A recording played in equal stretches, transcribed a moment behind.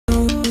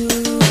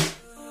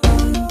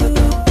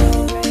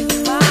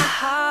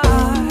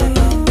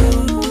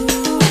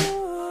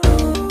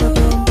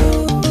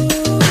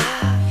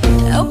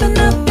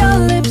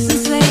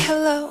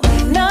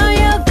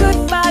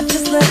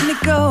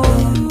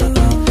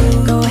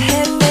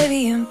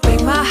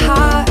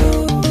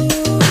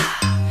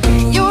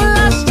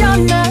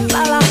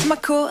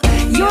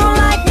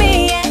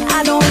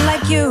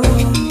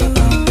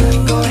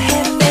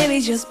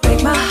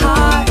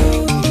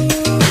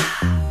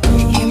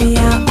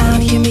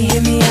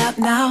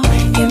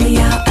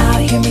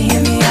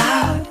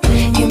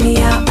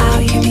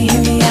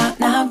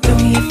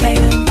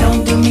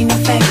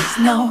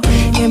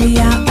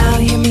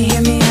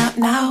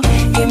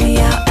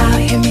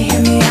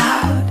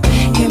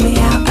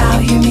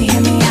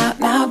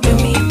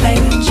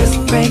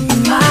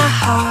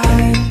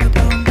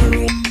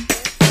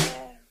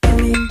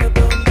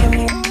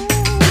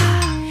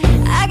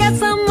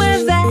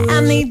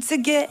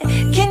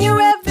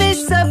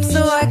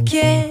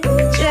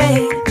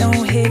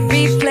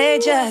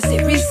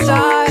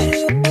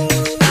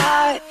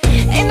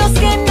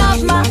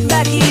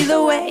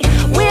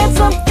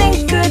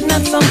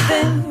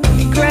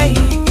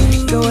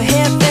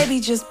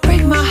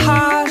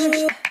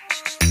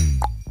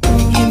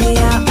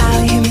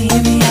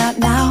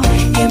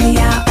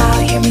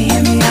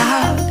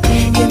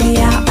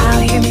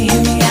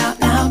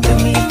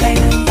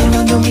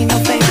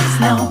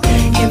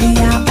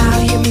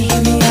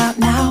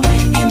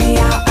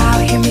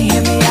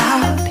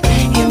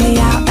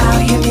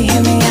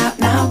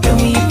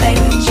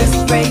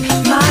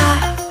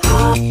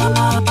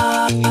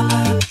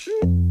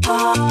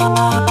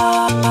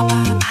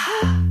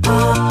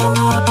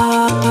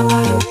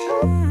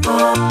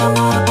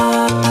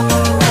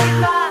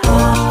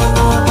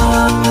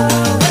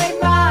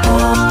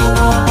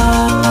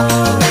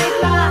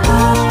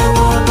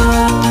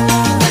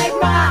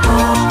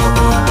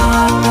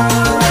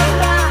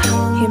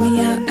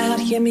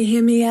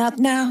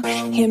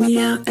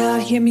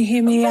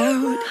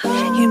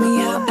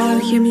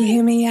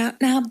hear me out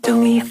now. Do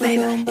me a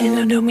favor, and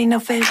don't do me no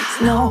favors,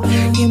 no.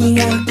 Hear me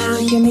out now,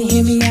 hear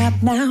me out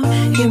now.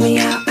 Hear me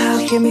out now,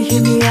 hear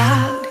me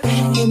out.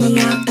 Hear me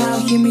out now,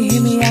 hear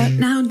me out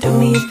now. Do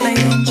me a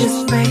favor,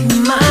 just break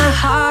my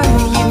heart.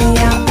 Hear me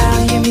out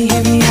now, hear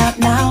me out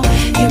now.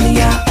 Hear me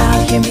out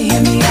now, hear me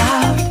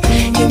out.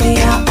 Hear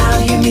me out now,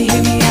 hear me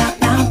out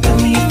now. Do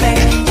me a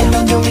favor, and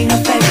don't do me no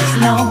favors,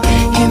 no.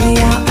 Hear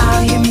me out now,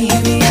 hear me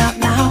out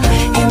now.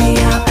 Hear me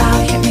out now,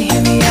 hear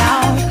me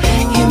out.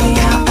 Hear me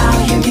out now,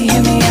 hear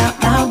me out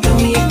now. Do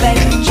me a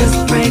favor,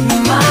 just break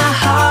my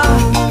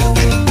heart.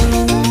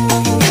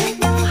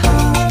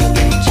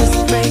 Just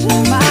break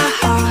my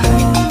heart.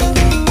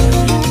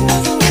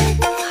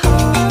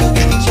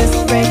 Just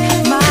break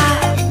my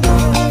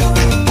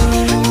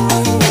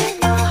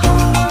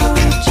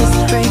Just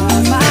break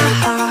my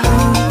heart.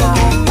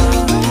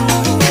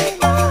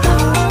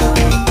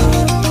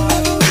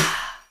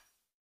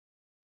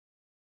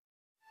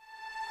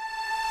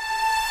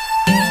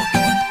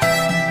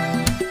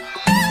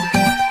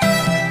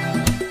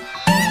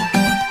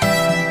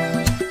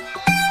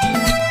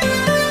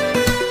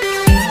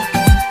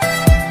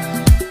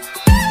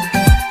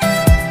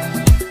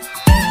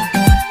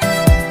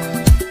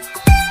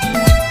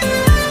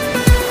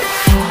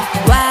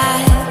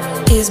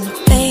 White is my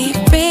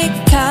favorite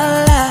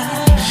color.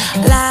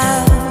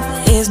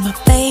 Love is my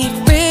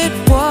favorite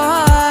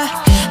war.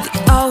 The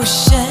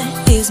ocean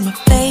is my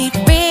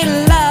favorite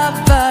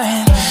lover.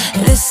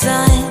 And the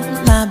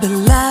sun, my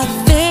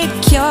beloved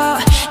cure.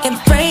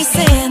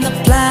 Embracing the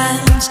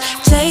plunge,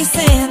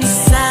 chasing the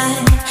sun.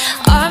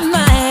 Are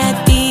my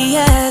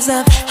ideas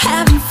of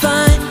having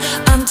fun.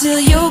 Until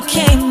you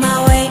came my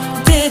way,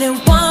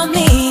 didn't want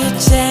me to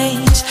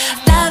change.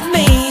 Love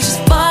me, just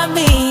for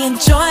me,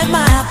 enjoy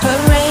my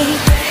parade.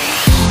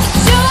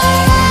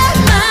 You're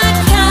my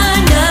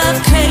kind of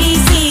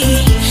crazy.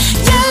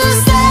 You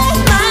set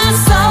my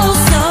soul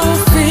so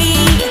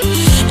free.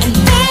 And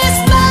this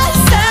might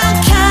sound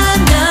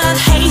kind of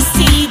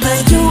hasty, but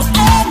you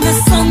and the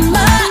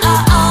summer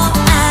are all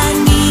I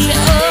need.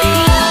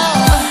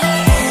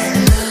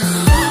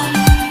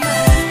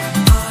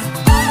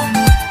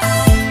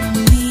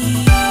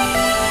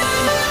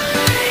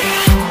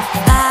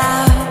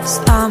 Flowers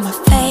are my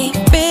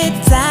favorite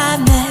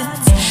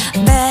diamonds.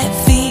 Bare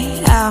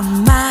feet are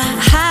my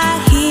high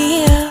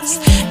heels.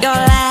 Your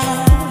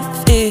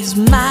laugh is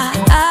my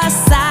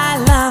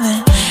asylum,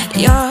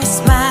 and your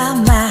smile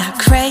my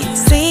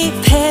crazy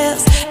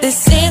pills. This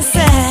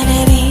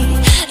insanity,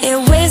 it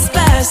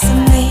whispers to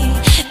me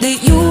that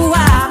you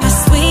are my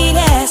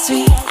sweetest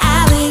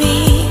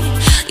reality.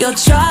 You're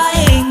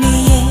drawing me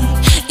in.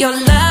 Your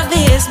love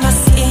is my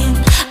skin.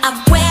 I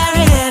wear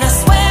it, I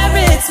swear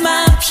it's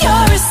my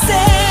purest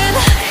sin.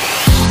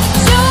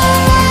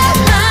 You're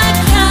my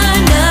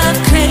kind of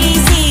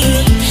crazy.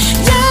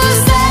 You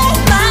set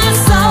my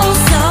soul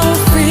so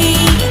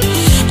free.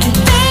 And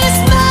this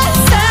might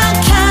sound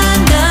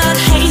kind of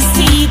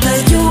hasty, but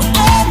you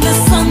and the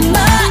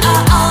summer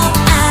are all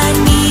I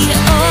need.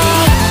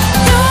 Oh,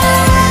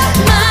 you're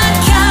my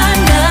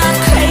kind of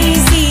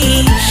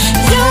crazy.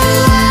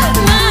 You're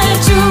my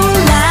true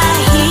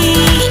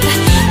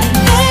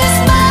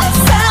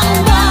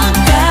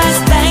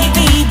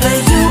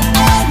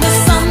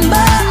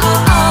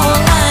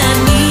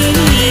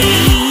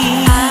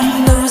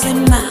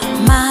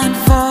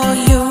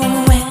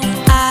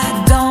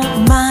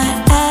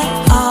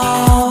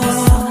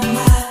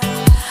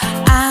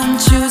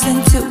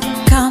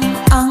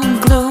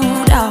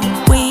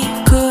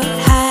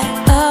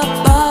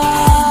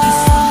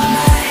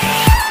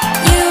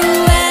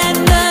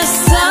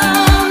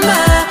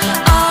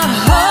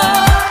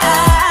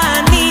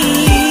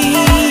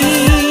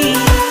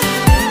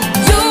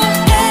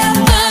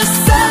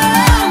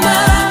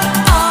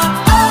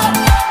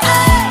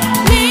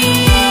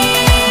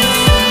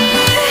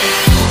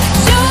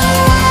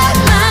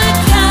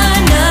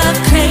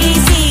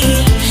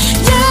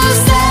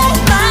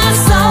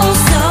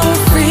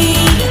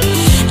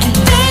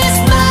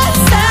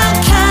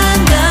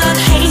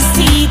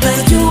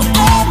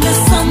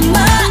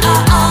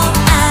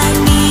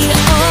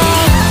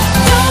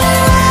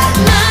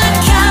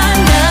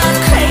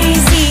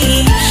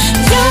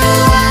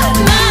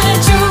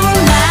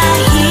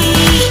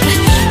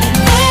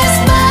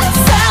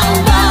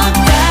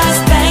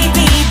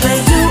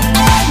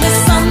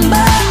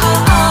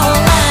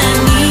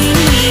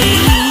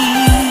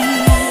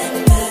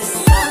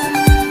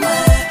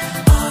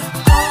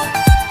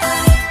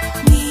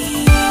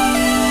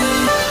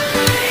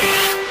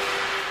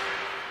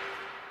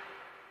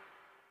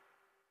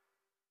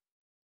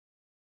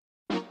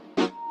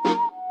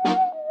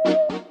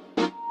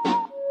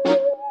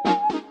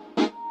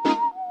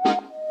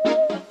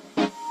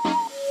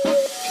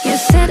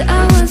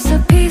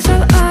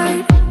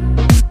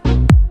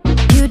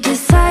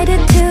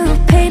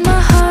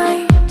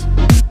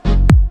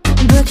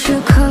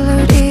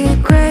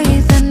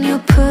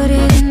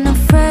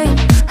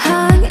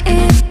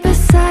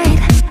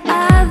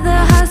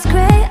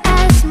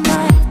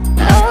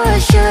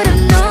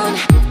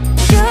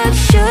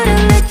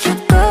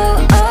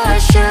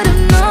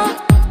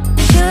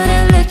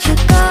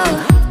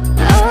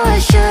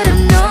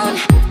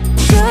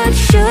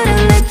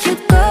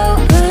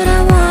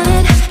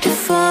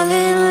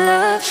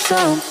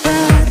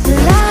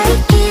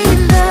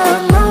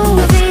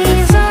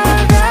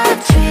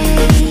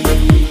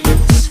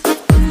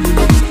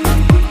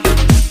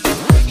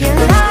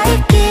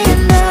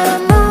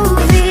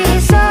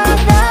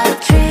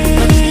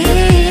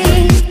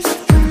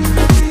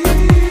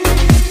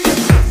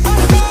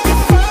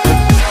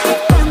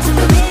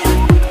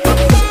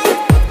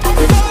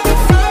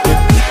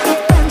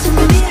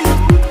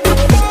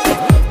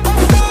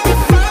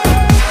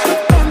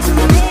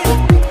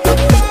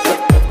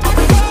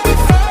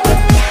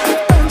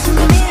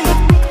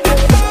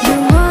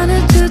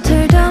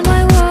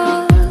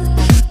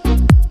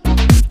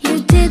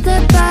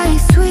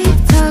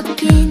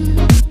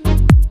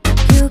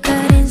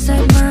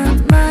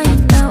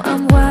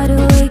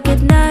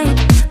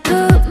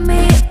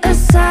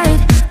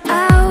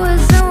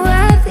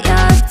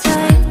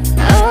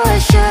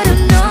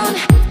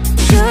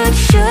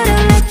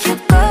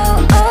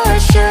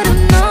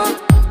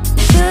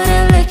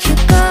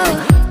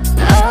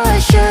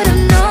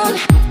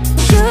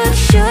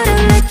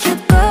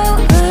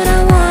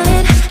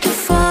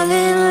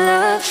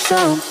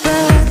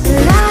but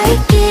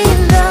like in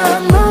the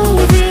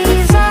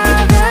movies or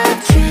the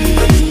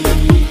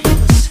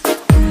dreams.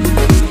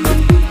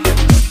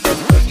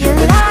 You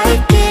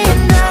like in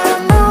the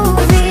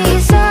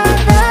movies or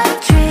the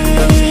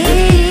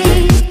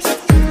dreams.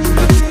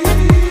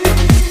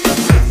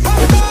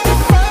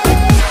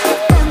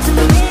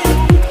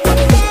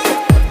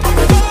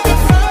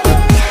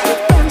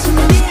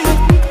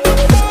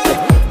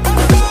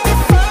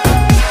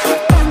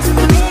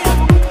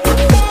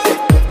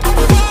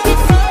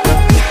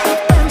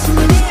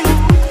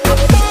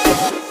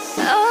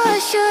 Oh, I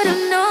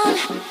should've known.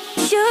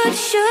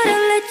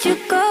 Should've let you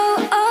go.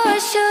 Oh, I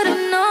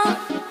should've known.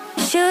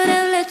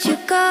 Should've let you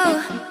go.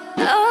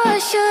 Oh, I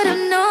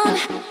should've known.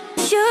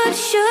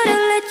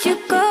 Should've let you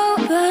go.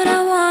 But I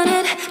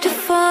wanted to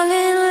fall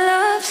in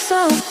love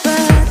so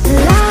bad.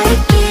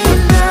 Like in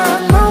the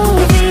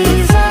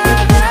movies or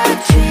the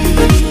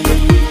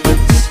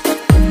dreams.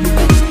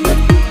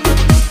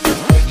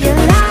 You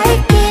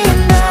like in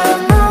the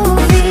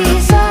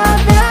movies or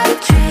the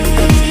dreams.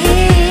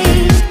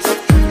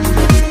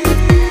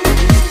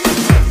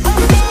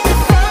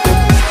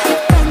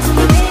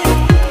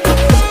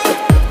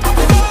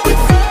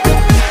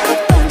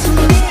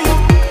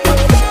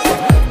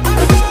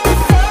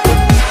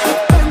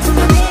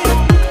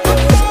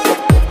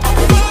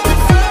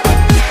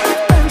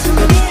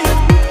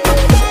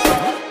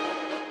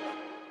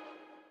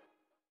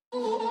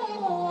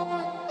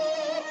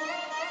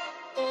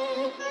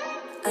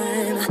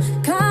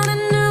 I'm kinda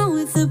new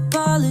with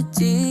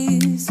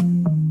apologies.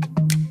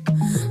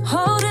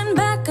 Holding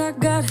back, I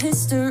got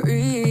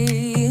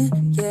history.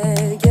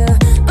 Yeah, yeah.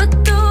 But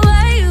the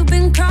way you've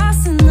been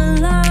crossing the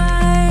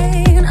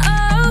line,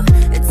 oh,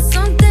 it's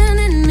something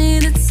in me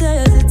that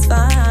says it's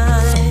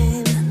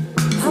fine.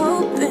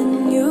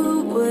 Hoping you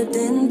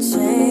wouldn't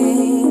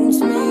change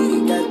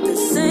me. Got the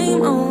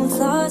same old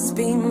thoughts,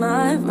 be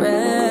my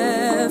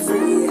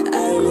referee.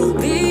 I will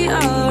be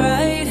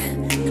alright.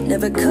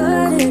 Never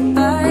cut it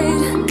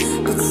right,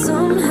 but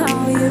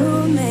somehow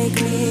you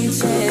make me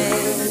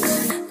change.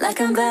 Like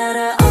I'm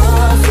better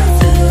off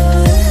with you.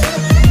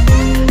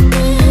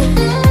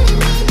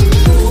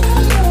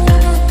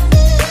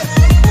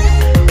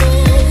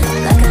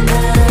 Like I'm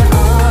better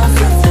off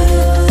with you.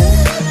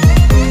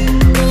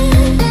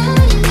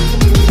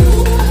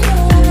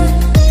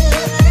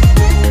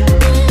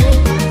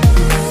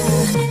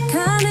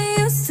 Kinda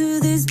used to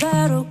these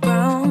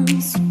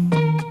battlegrounds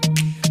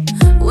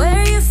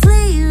where you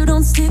flee, you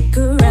don't stick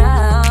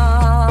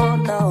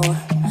around, no.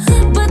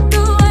 But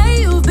the way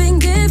you've been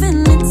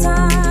giving me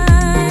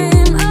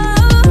time,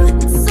 oh,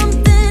 it's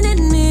something in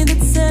me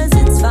that says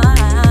it's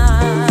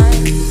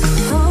fine.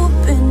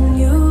 Hoping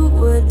you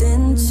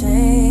wouldn't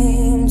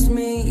change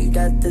me.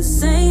 Got the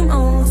same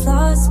old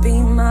thoughts, be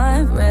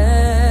my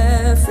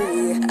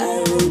referee.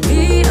 I will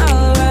be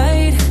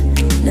alright,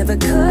 never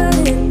cut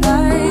it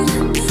right,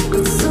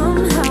 but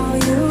somehow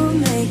you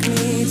make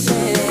me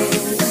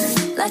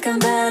change. Like I'm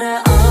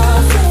better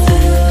off with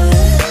you.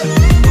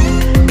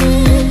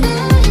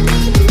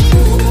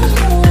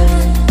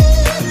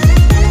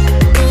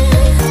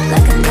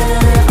 Like I'm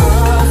better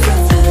off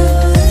with you.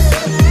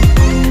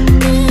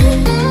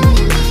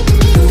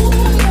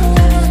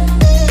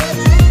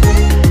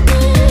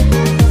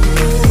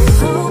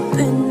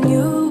 Hoping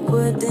you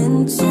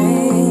wouldn't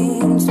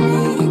change me.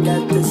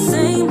 Got the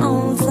same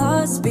old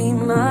thoughts, be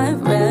my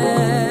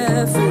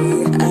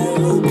referee. I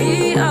will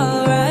be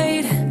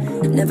alright,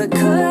 never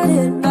cut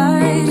it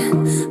right,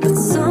 but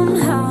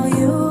somehow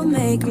you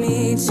make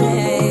me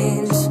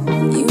change.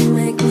 You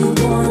make me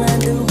wanna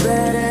do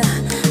better,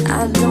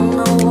 I don't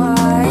know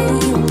why.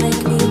 You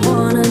make me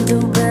wanna do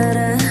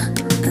better.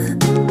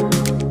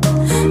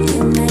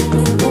 You make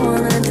me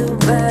wanna do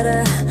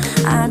better,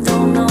 I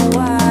don't know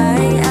why.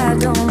 I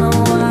don't know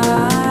why.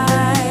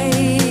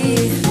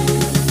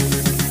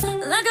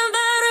 Like I'm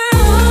better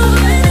off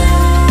with you.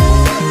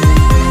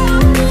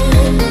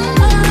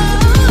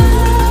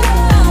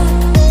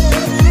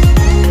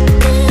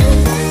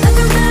 Like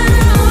I'm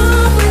better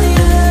off with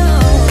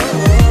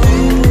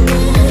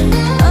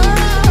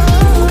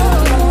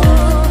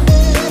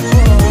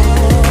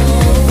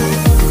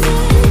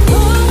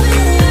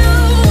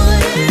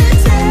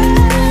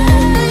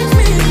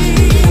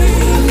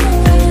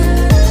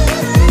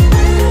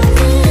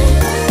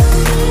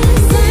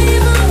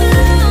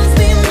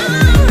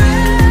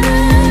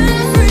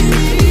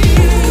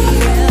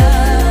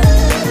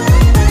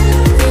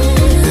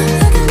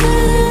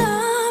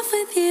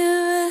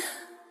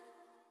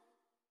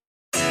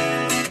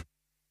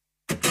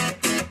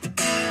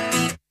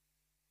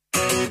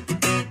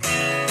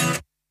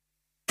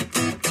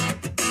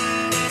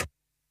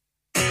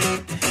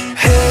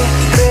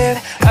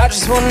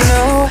just wanna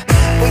know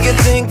what you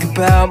think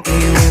about me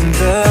when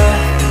the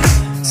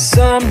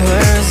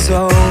summer's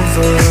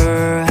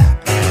over.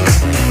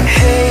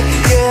 Hey,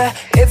 yeah,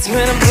 it's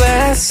been a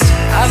blast.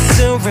 I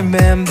still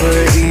remember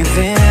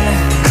even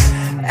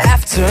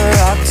after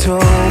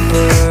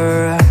October.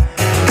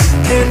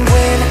 And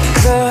when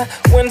the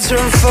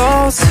winter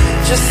falls,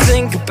 just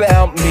think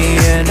about me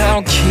and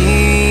I'll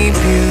keep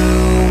you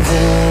warm.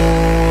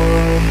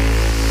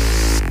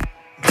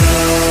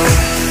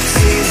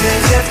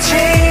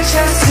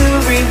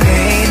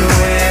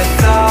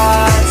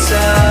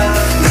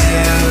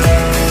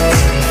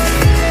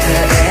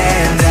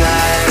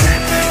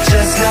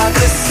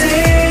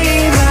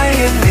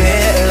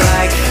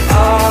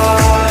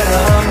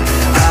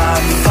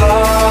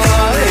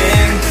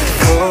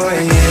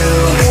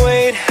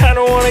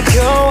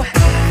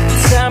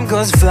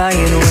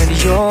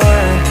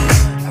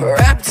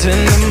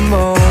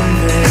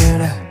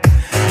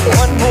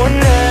 One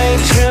night,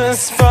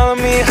 just follow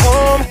me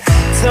home.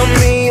 Tell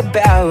me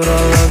about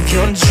all of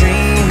your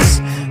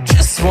dreams.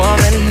 Just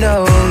wanna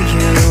know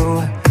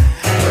you.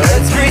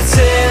 Let's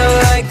pretend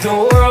like the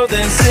world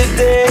ends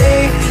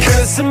today,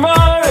 'cause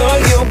tomorrow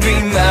you'll be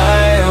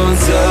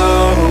miles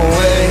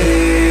away.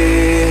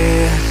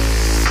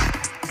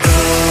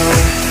 Oh,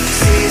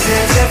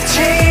 seasons have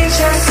changed,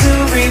 I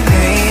still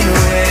remain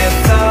with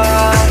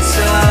thoughts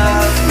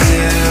of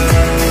you.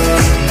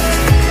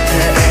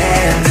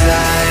 And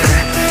I'm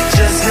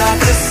just not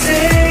the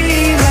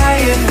same, I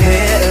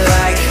admit,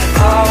 like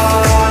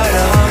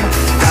autumn.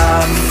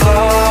 I'm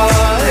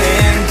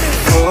falling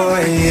for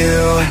you.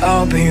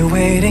 I'll be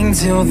waiting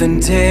till the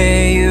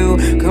day you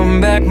come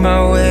back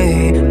my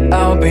way.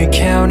 I'll be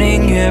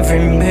counting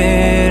every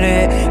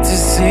minute to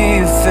see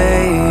your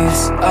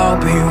face.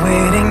 I'll be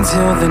waiting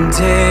till the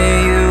day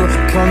you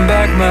come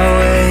back my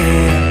way.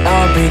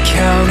 I'll be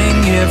counting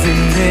every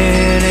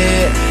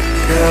minute.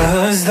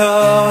 'Cause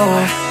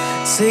though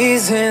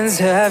seasons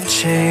have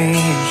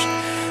changed,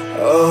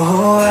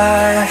 oh,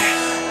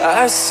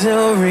 I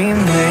still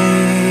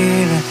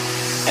remain.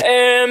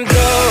 And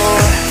though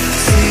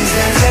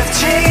seasons have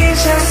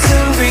changed, I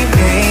still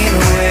remain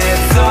with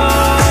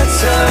thoughts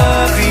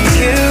of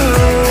you.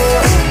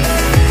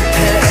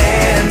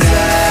 And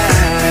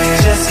I'm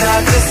just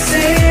not the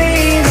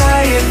same,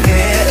 I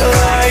admit,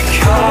 like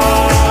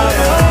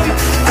autumn.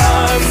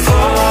 I'm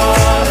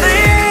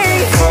falling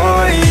for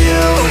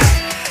you.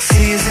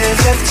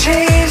 Seasons have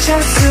changed, I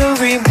still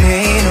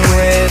remain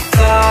with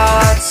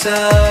thoughts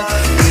of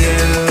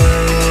you.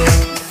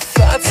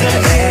 Thoughts of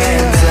you.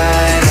 And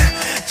I'm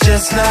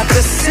just not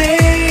the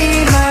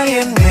same, I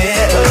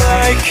admit,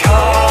 like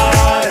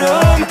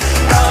autumn.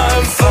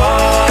 I'm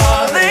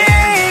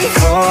falling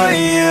for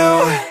you.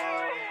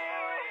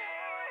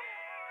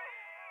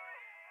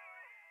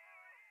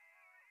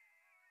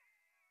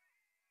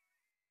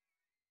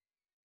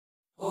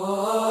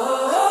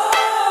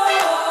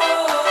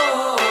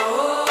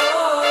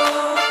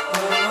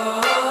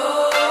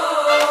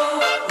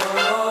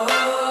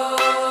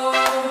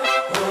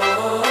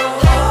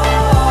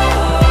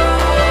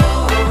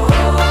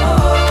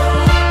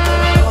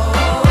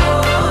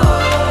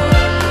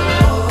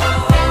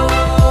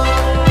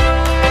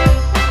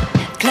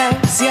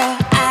 Close your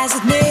eyes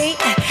with me,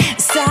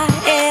 start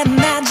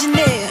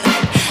imagining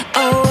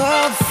a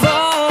world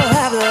full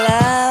of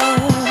love.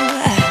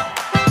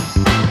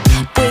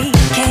 We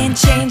can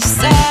change the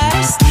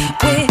stars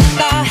with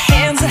our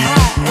hands and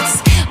hearts,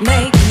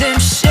 make them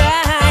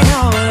shine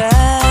on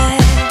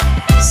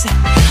us.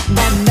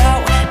 But no,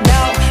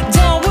 no,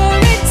 don't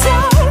worry,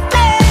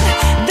 darling,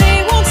 they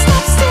won't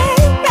stop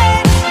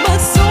staring, but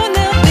soon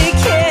they'll be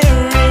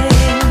caring.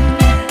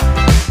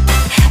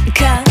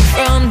 Come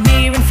from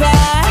near and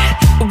far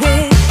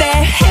with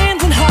their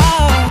hands and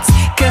hearts,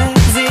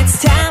 'cause it's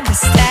time to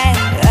stand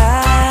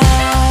up.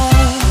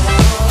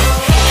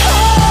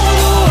 Oh,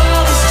 the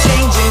world is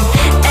changing,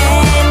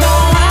 and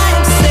all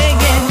I'm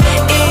saying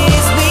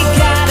is we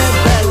gotta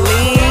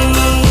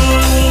believe.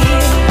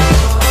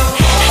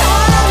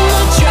 I'm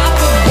a drop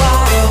of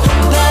water,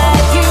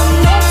 but you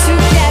know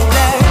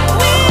together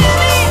we're the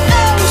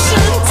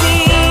ocean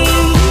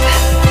deep.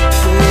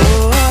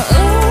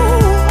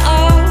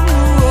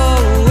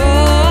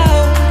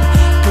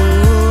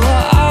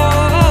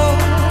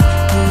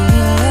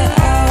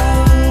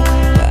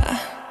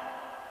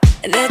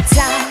 The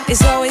time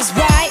is always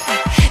right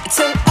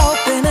to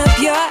open up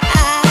your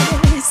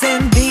eyes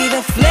and be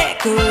the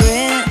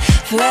flickering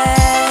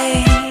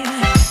flame.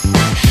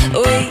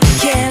 We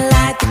can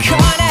light the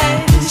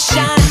corners,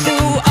 shine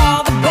through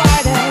all the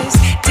borders.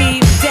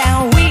 Deep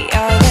down we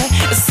are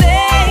the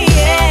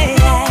same.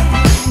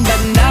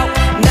 But no,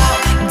 no,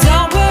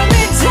 don't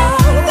worry,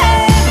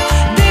 darling,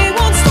 they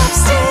won't stop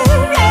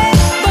staring,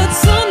 but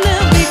soon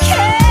they'll be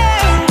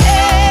caring.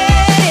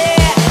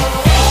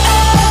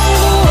 Oh,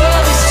 the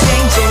world is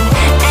changing,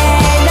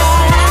 and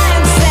all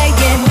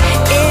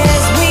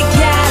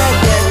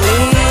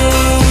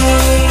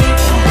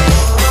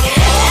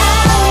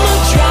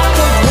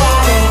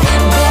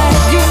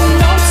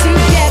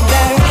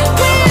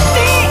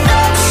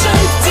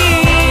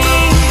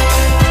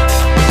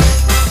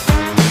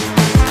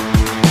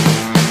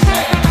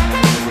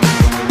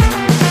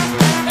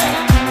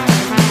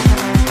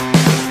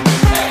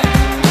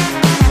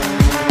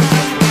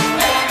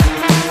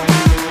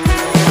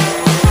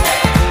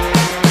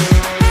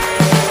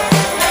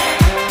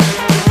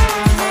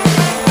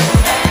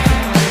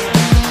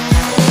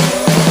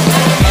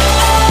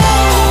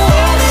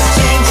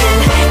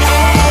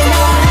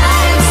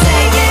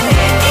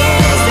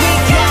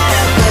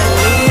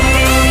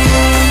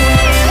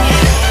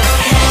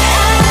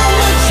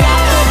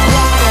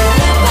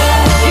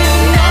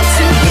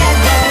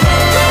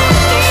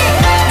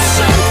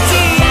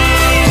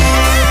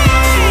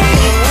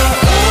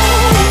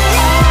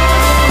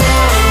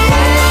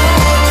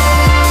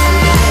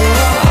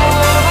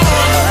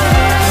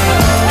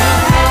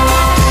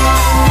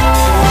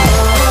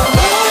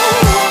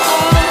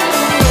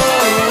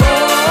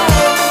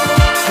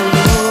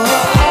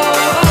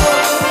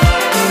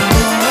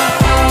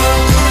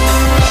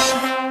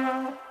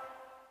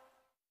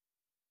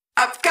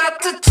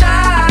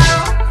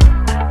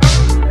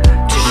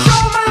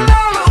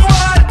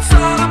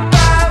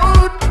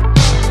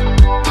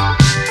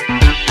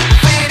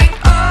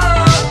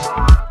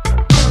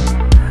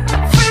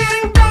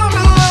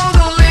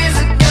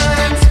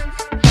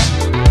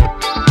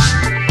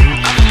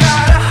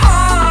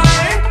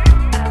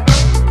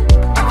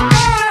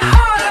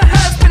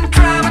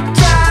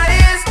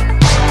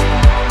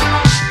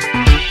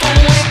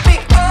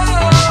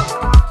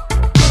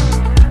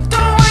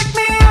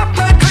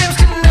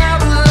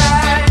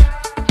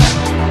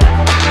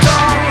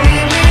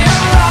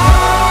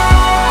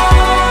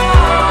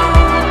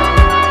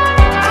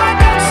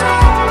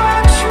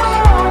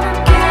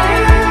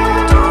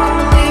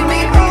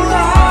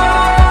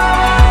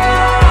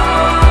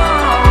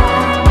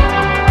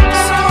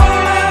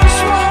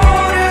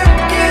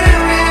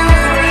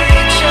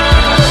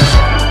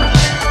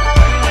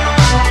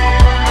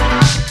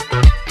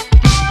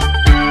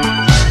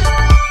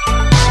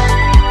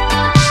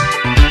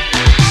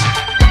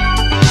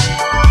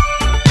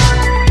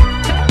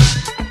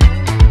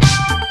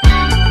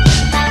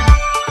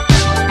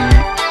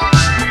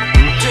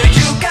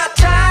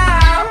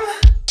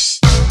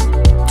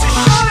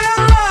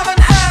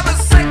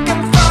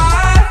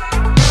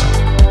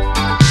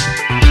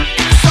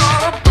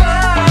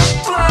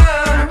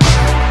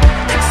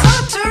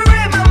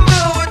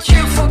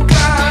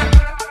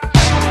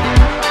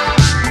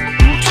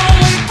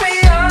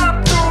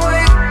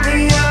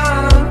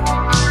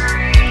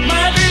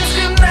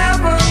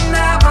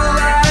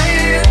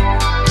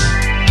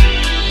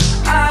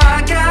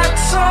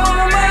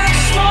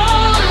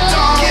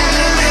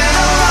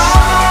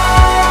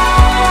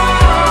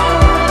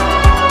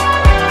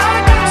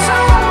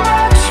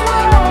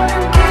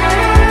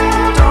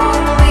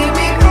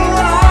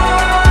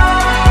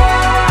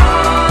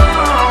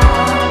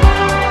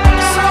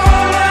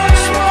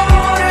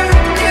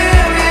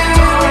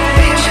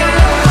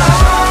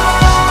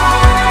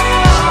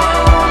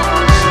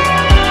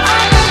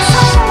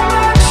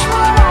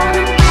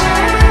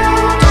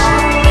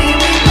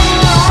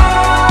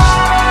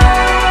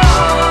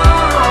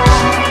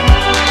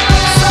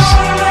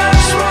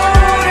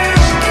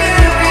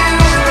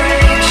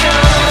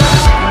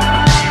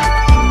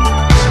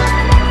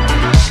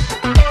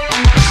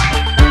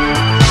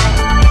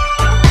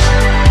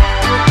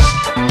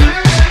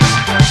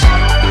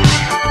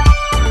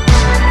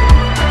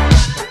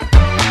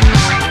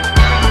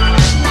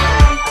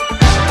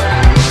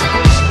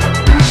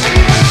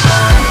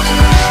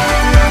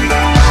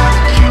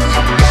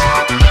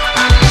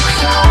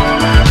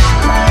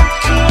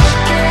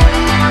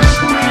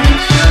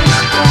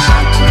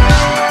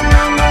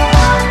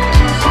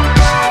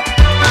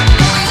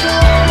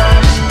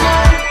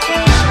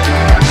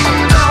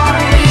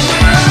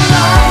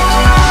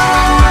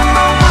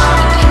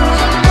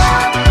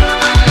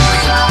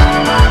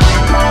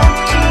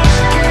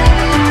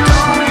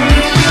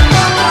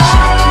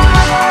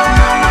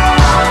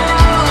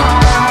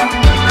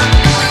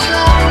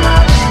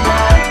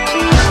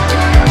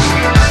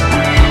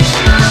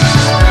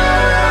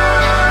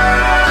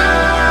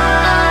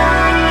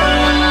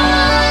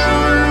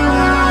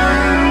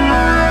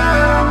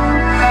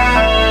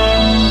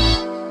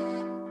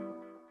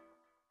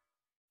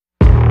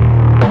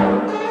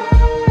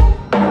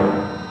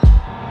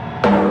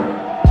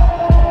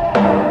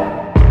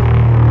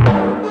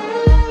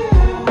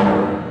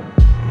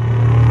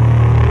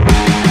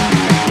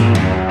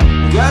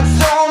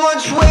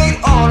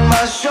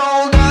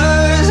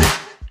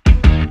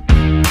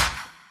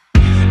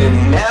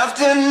Enough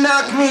to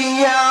knock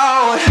me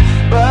out,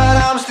 but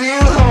I'm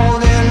still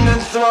holding the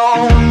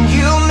throne.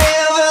 You'll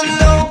never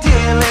know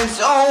till it's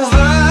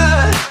over.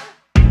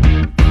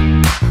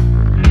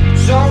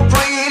 So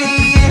pretty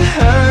it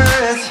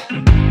hurts,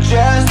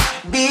 just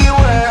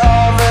beware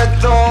of the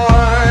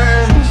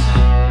thorns.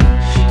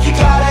 You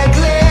got a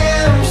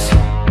glimpse,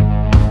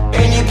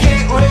 and you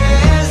can't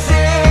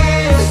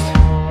resist,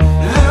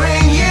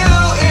 luring you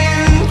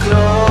in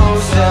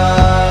closer.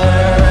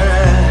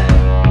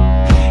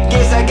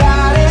 Guess I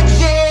got a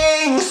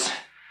jinx.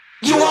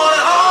 You want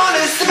an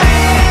honest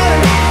man,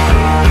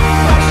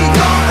 but you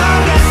don't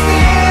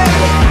understand.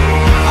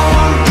 I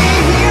won't be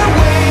here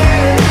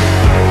when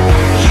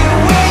you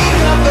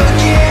wake up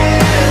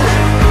again.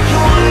 You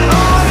want an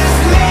honest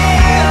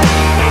man,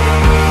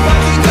 but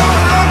you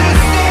don't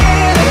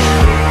understand.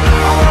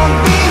 I won't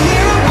be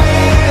here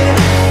when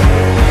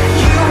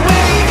you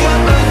wake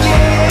up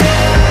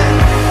again.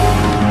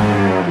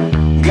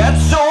 Got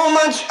so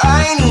much I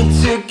need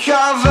to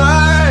cover.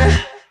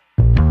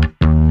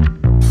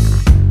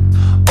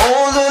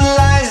 All the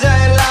lies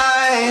I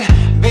lied,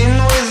 been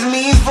with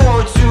me for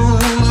too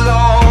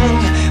long.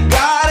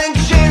 Got a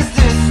chance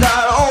to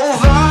start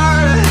over.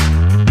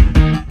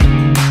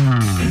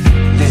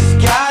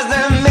 Disguise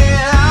the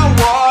man I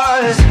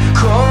was,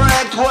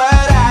 correct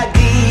what I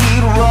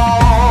did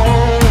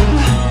wrong.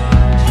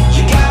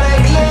 You got a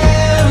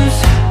glimpse,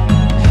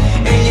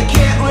 and you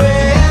can't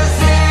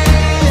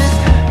resist,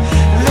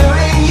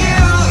 luring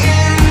you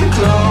in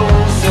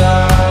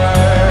closer.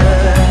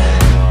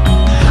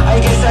 I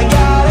guess I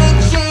got a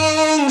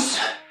jinx.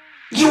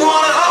 You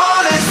want an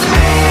honest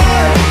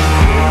man,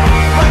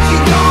 but you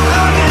don't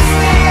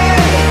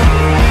understand.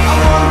 I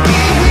won't be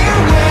here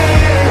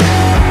when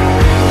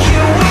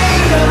you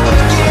wake up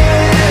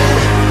again.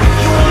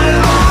 You want an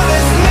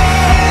honest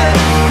man,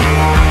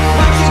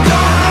 but you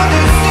don't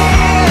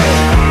understand.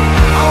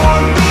 I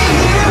won't be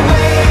here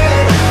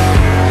when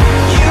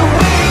you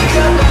wake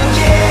up again.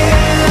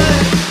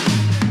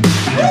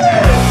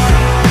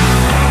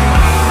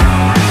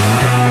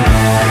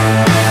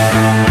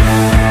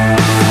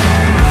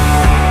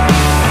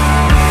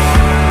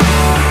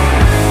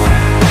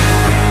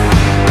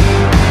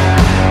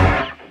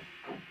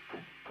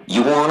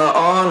 You want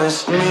an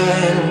honest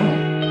man,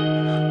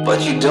 but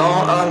you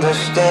don't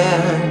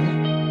understand.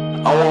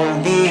 I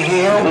won't be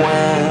here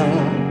when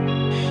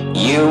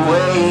you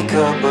wake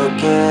up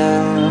again.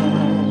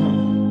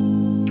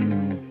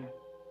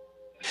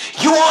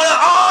 You want an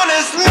honest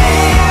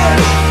man,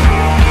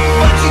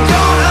 but you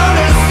don't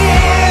understand.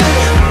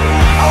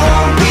 I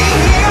won't be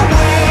here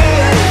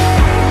when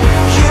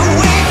you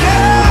wake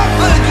up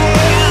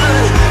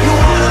again. You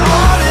want an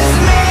honest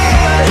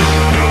man,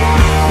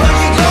 but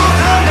you don't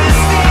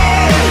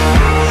understand.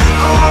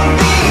 I won't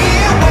be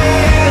here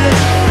when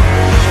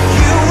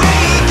you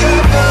wake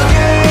up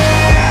again.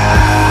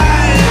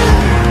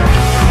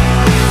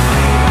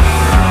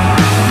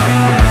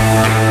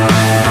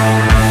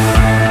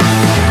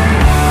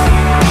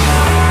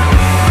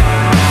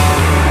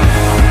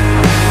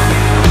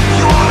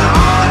 You want an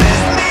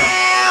honest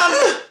man.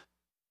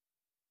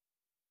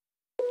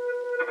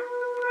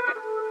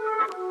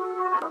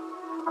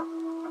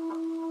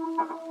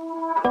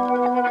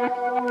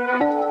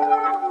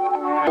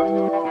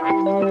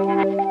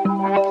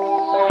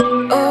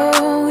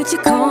 Oh, would you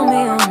call me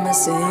on my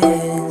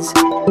sins?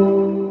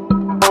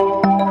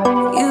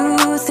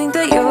 You think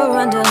that you're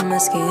under my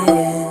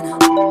skin.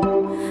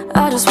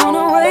 I just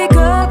wanna wake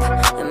up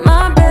in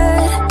my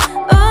bed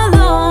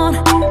alone.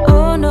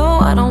 Oh no,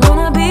 I don't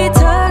wanna be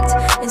tucked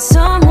in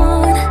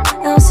someone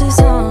else's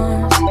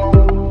arms.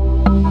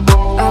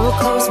 I will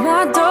close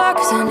my door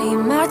 'cause I need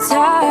my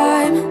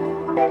time.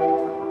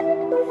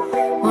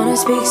 Wanna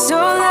speak so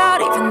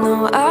loud even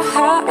though I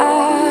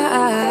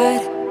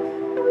hide.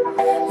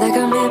 Like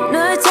I'm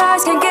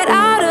hypnotized, can't get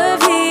out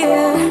of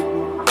here.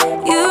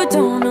 You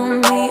don't know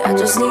me, I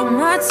just need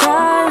my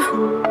time.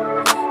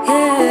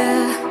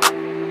 Yeah,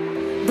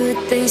 but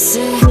they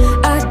say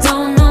I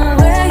don't know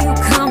where you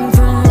come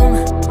from.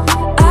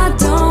 I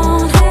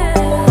don't.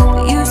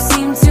 You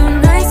seem too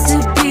nice to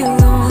be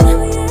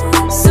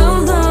alone. So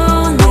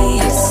lonely.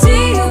 I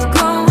see you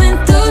going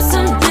through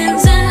some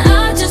things and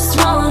I just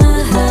wanna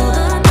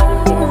help.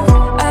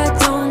 I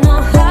don't know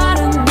how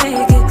to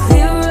make it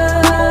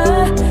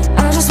clearer.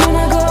 I just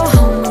wanna go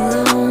home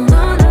alone.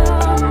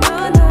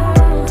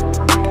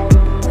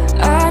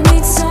 I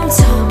need some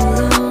time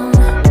alone.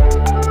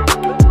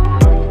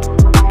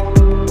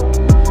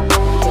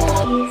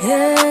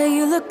 Yeah,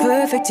 you look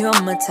perfect,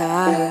 you're my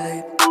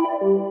type.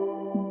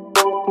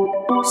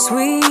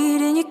 Sweet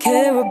and you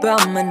care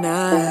about my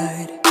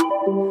night.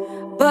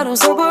 But I'm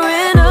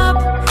sobering up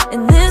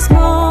in this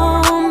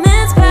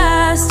moment's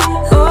past.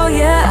 Oh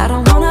yeah, I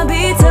don't wanna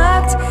be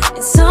tucked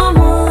in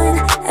someone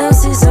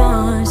else's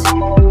arms.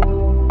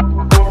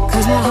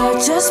 'Cause my heart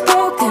just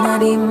broke and I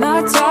need my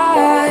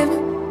time.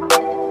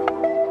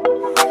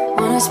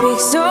 Wanna speak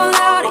so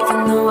loud even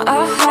though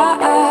I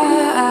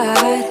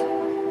hide.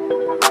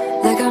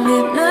 Like I'm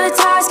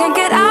hypnotized, can't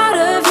get out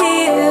of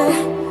here.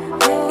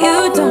 You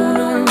don't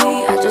know me,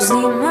 I just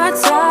need my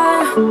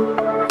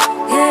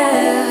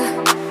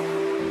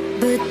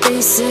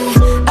they say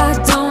I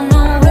don't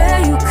know where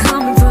you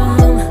come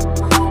from.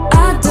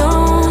 I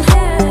don't.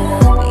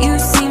 You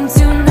seem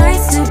too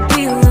nice to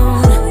be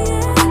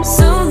alone.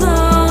 So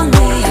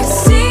lonely. I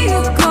see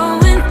you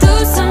going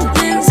through some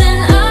things and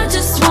I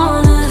just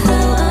wanna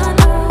help.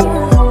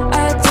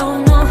 I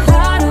don't know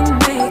how to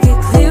make it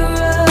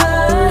clearer.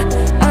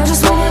 I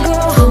just wanna go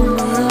home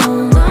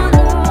alone.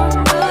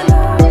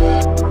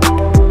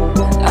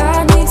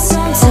 I need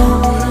some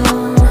time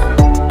alone.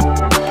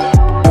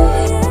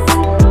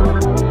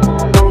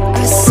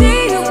 I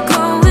see you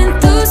going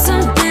through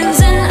some things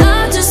and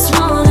I just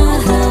wanna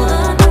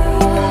help.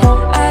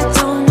 I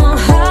don't know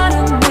how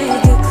to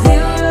make it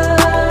clearer,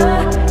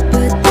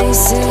 but they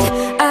say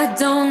I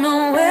don't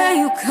know where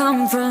you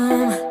come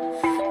from.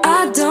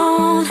 I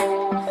don't,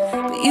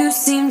 but you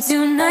seem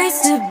too nice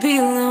to be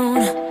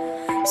alone.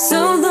 So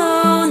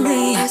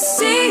lonely. I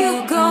see you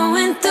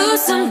going through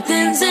some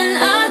things and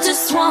I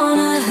just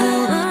wanna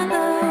help.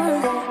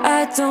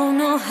 I don't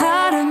know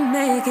how to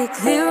make it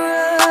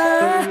clearer.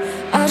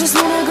 I just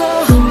wanna go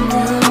home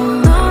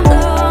alone. No,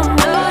 no,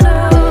 no, no.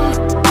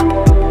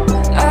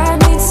 I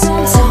need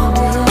some time.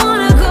 I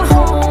wanna go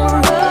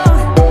home alone.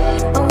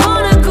 I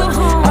wanna go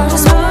home. I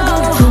just wanna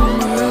go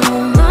home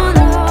alone. No,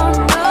 no,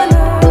 no,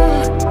 no.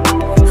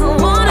 I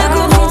wanna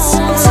go home. I need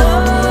some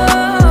time.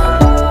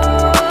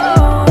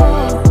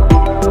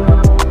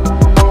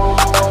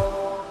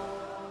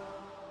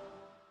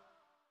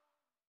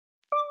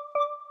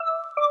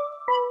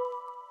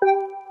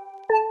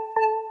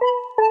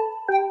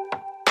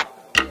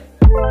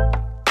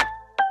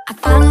 I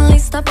finally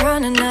stopped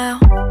running now.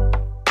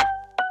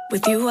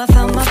 With you I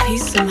found my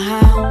peace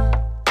somehow.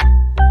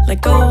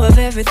 Let go of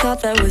every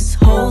thought that was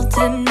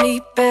holding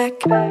me back.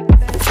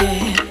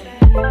 Yeah,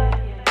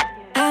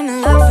 I'm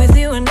in love with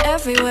you in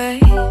every way.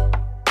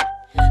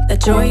 That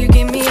joy you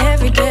give me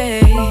every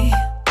day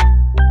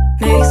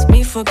makes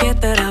me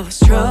forget that I was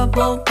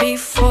troubled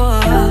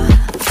before.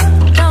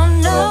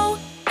 Don't know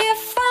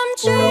if I'm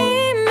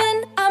dreaming,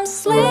 I'm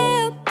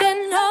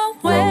slipping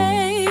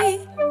away.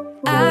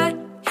 I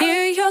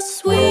hear your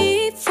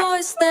sweet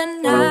voice,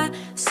 then I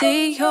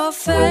see your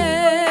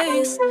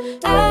face.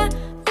 I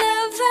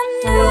never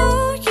knew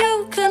you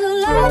could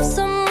love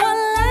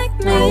someone like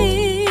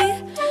me.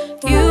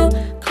 You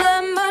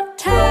climbed my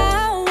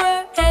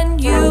tower and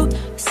you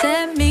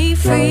set me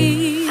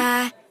free.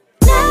 I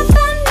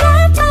never,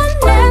 never,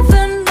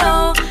 never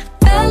know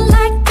felt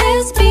like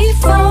this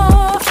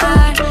before.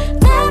 I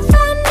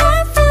never,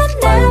 never,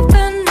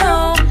 never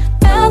know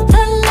felt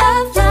the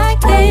love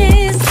like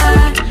this.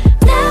 I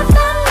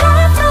never,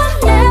 never,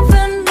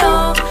 never know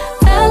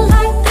felt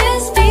like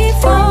this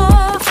before.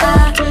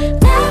 I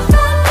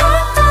never,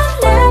 never,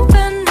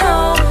 never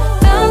know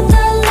felt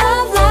the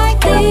love like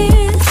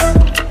this.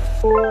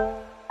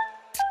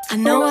 I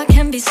know I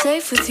can be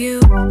safe with you.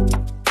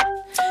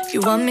 You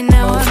want me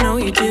now, I know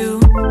you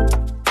do.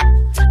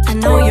 I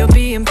know you're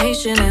being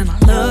patient and I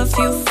love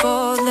you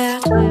for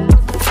that.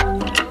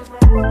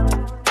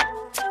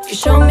 You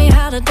show me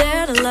how to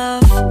dare to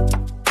love.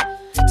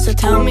 So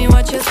tell me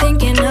what you're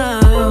thinking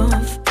of.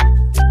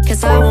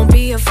 Cause I won't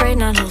be afraid,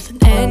 not holding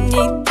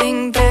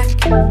anything back.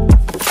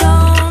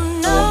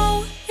 Don't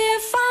know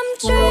if I'm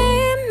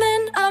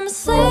dreaming, I'm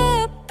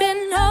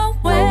slipping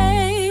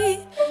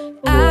away.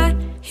 I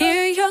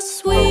hear your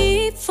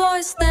sweet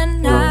voice,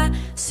 then I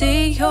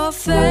see your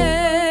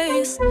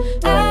face.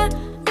 I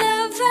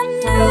never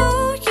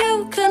knew you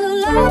could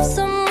love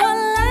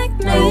someone like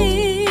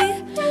me.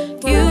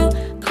 You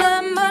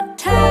climbed my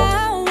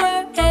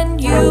tower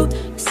and you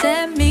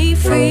set me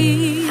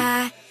free.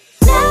 I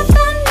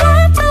never,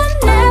 never,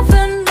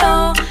 never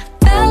know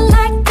felt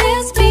like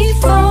this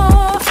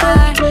before.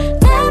 I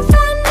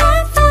never,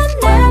 never,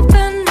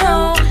 never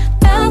know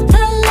felt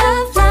the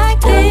love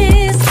like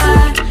this.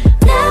 I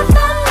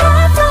never,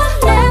 never,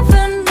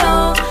 never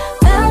know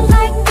felt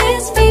like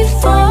this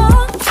before.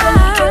 I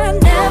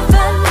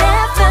never,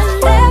 never,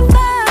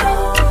 never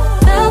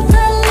felt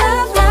the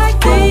love like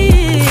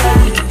this.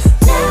 I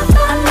never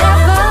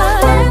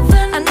felt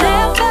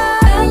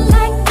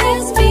like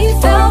this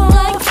before.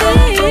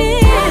 Felt like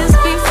this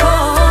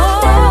before.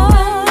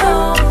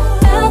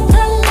 Felt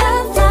the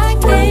love like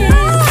this.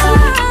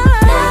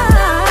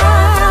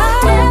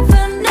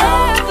 Never,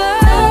 never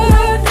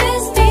heard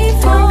this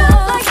before.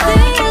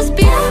 Like this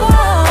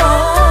before.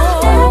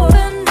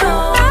 Never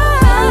know.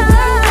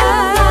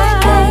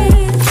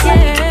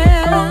 Yeah.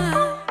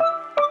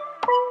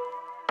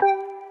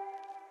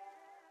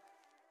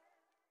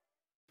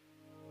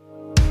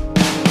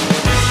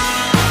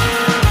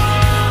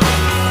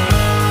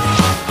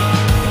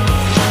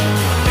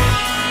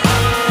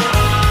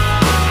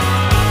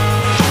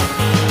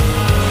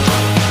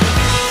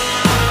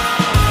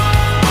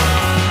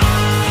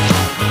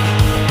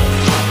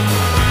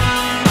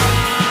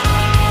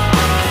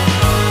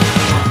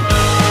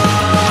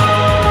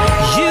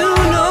 You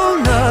know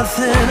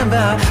nothing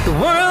about the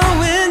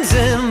whirlwinds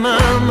in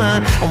my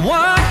mind. I'm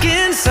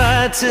walking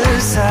side to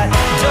side,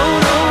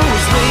 don't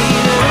always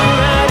wait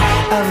around.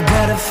 I've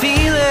got a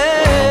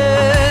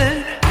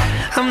feeling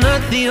I'm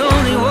not the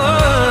only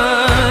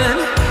one.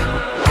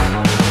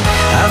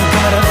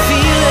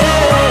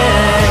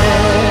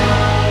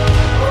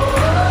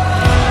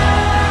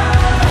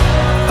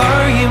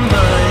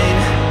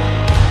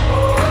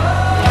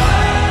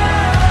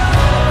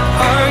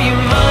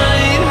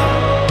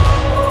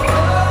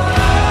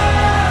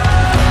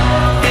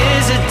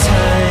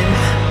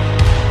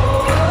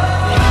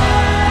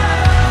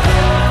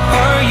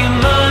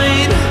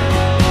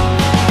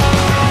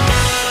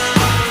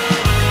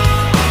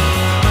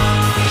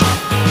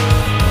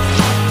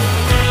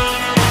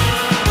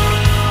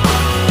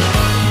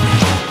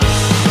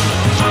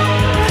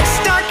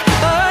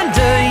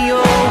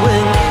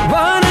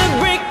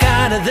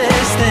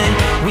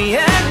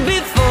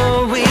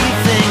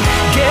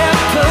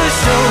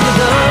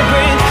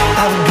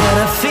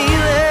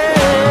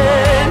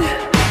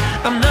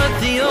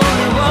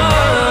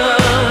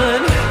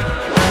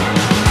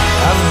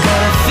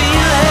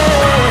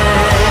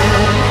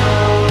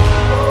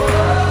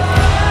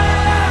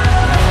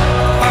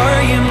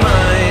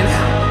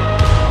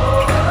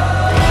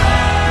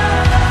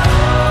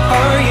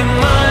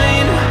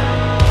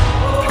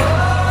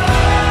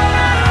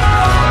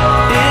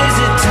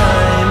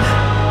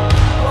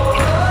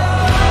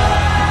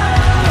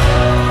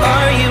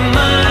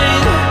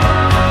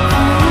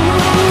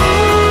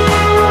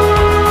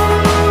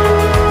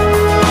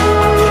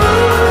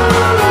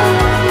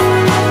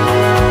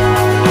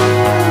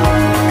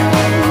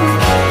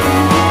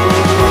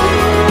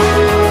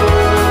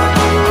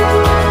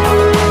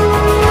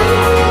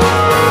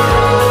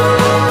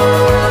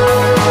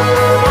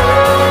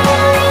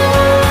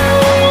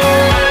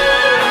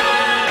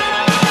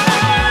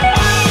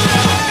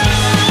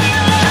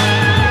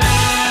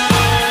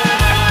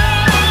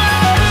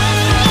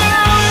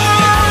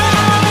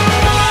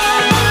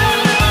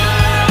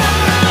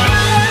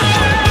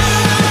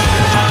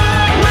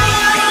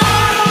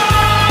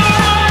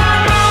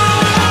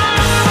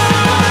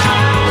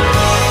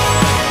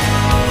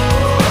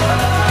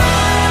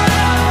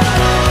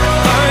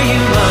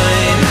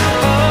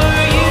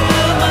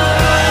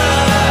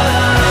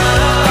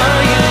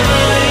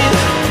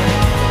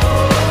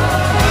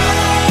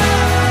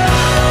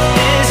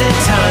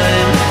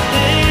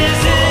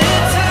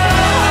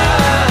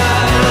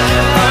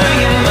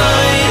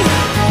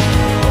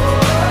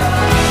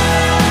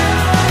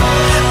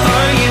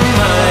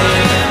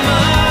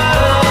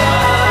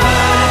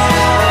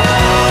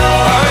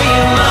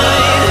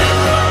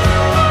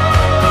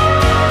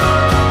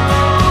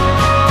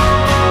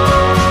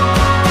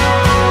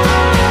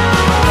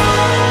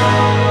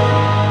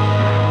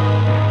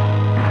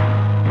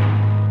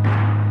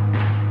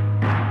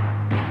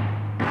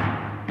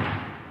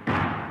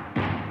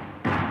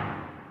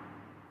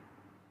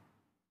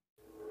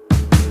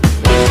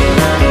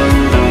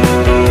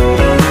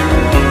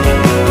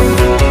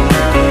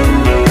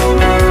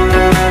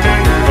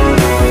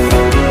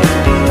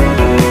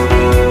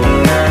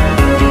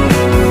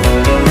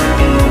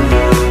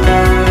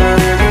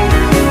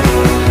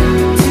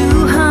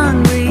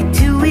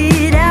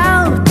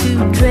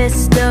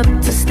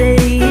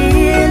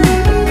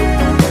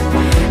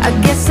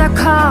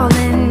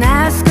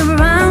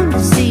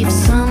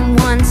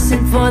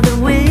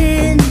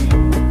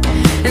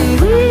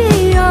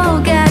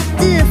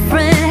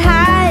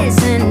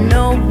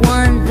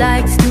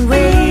 likes to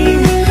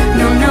wait.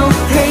 No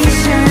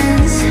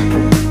patience.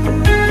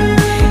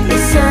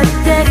 It's a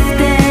death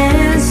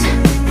dance.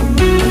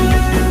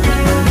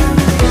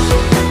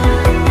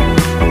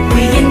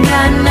 We ain't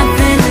got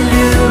nothing to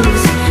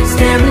lose.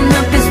 Staring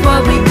up is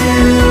what we do.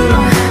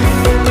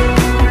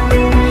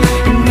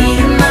 And me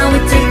and mine, we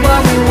take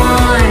what we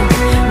want.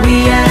 We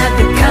are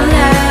the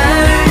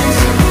colors,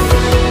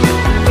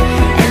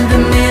 and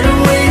the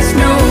middle is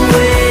no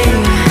way.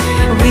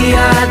 We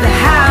are the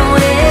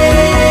highway.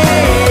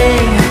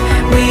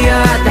 We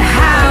are the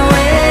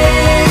highway,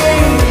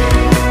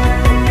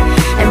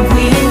 and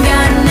we ain't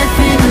got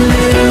nothing to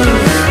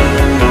lose.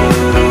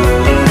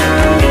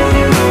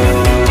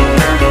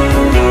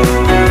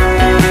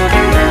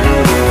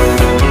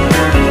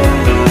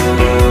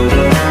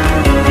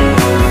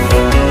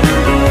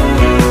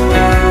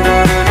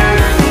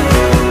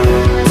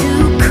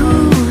 Too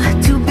cool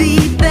to be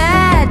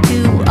bad,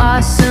 too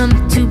awesome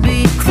to be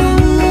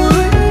cruel.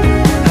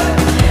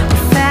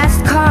 Fast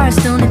cars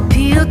don't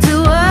appeal to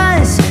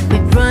us. We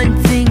run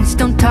things,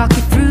 don't talk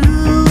it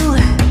through.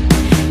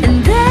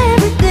 And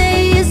every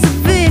day is a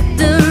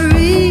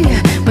victory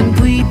when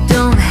we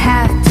don't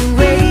have to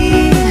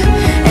wait.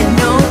 And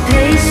no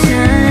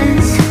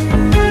patience.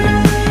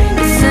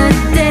 It's a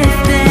death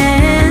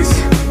dance.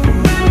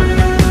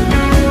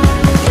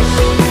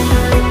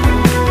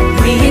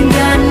 We ain't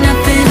got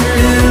nothing to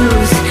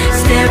lose.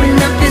 Staring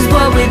up is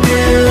what we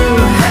do.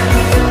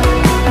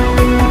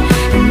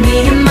 And me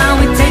and mine,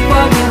 we take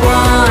what we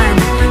want.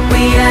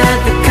 We are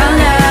the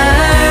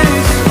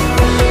colors,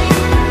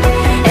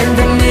 and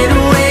the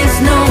middle is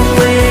no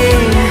way.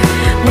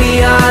 We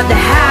are the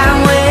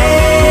highway.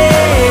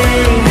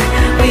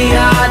 We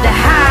are the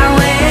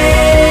highway.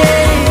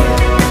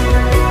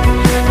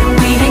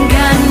 We ain't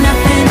got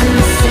nothing to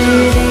lose.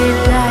 City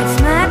lights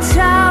match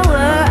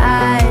our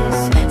eyes.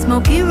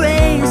 Smoky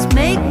rays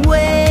make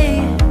way.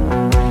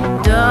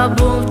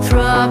 Double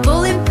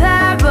trouble in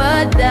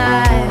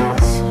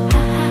paradise.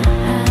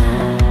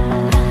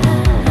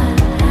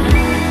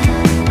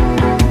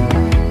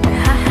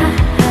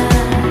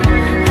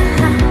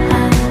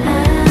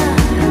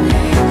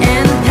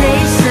 And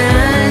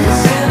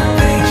patience.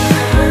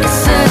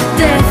 It's a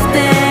death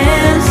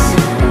dance.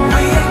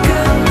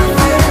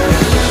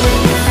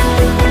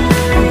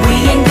 We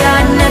ain't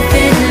got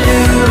nothing to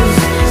lose.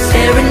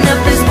 Staring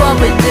up is what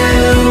we do.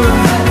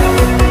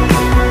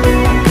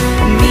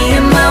 Me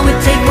and mine, we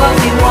take what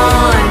we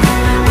want.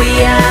 We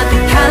are the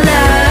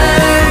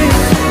colors,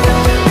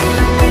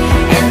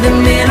 and the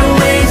middle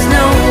is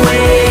no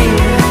way.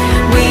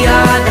 We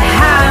are the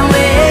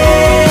highway.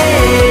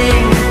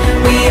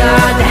 We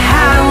are the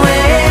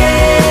highway,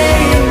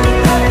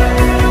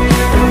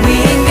 and we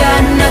ain't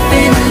got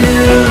nothing to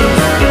lose.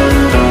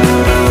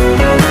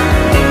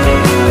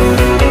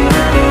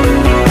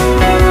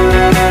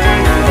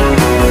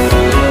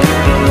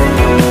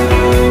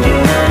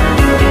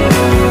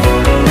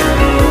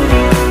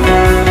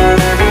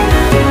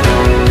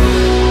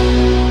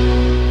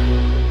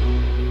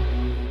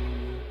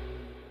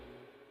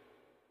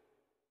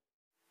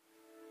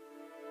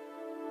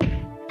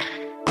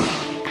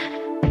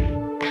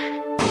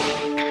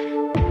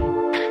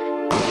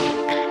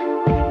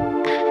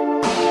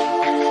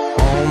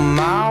 All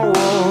my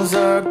walls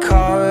are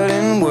covered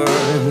in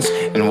words,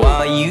 and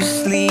while you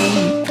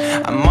sleep,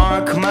 I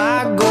mark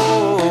my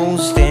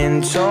goals.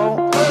 Stand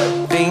tall,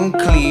 think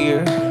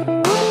clear.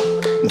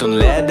 Don't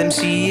let them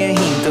see a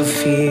hint of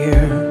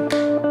fear.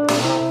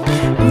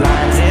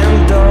 Lines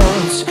and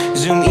dots,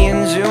 zoom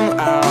in, zoom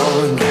out.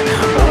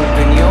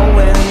 Open your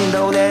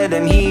window, let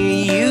them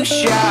hear you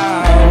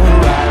shout.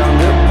 Right on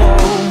the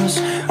poles,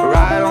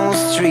 right on the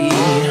street.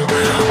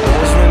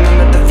 Always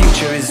remember the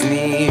future is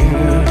near.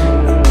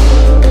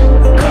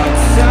 Cut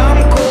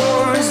some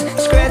cords,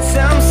 scratch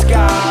some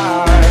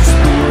scars.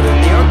 Put on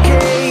your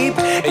cape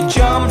and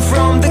jump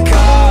from the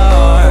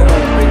car.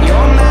 Open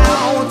your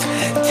mouth,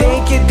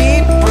 take a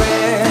deep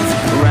breath.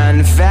 Run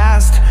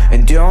fast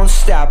and don't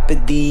stop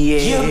at the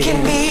end. You can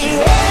be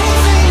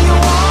anything you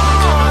want.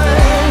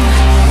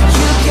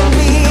 You can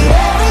be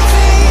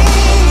everything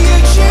you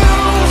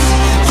choose.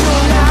 Do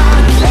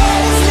not let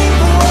it slip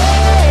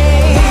away.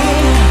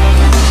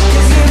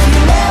 'Cause if you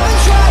never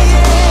try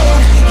it,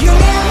 you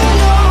never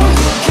know.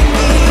 You can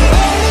be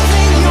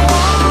anything you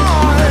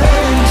want.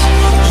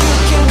 You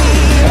can be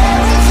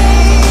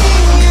everything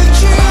you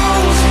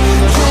choose.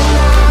 Do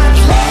not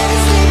let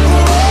it slip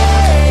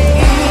away.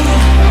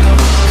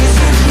 'Cause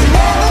if you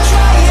never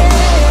try it,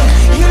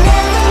 you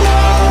never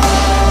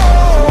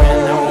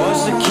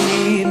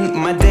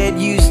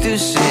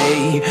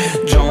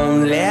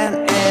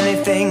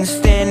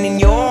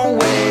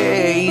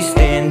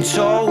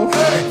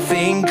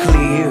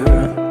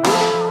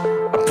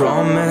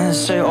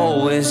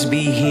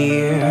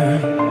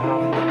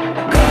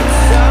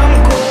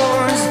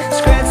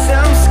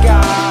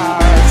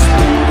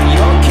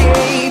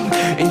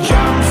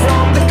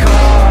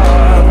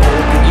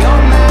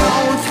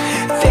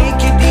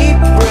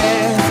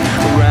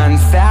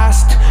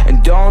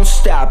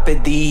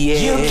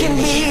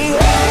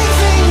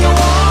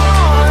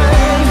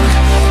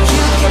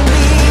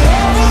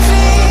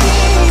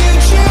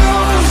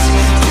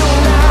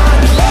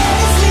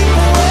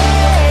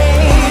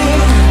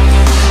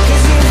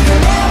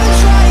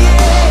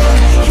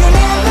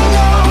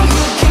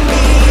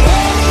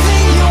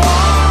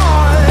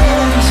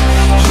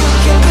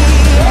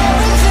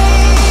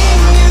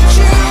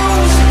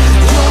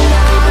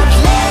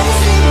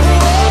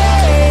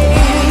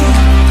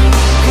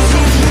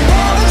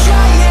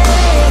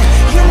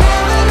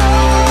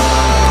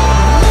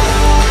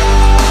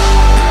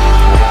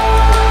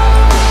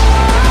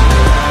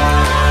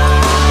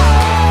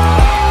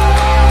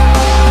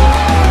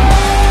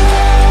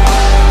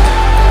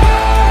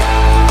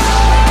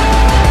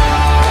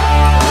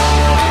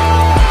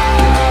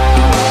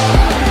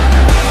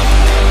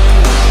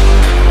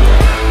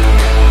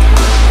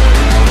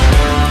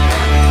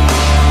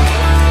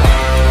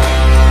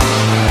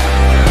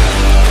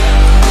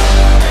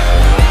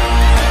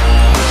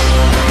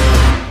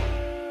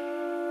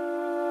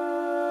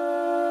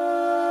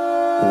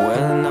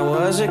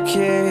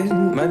kid,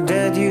 my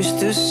dad used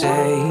to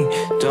say,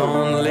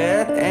 don't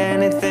let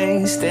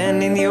anything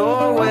stand in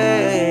your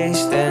way.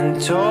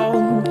 Stand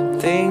tall,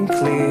 think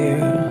clear.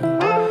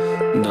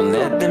 Don't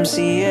let them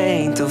see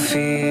ain't no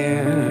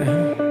fear.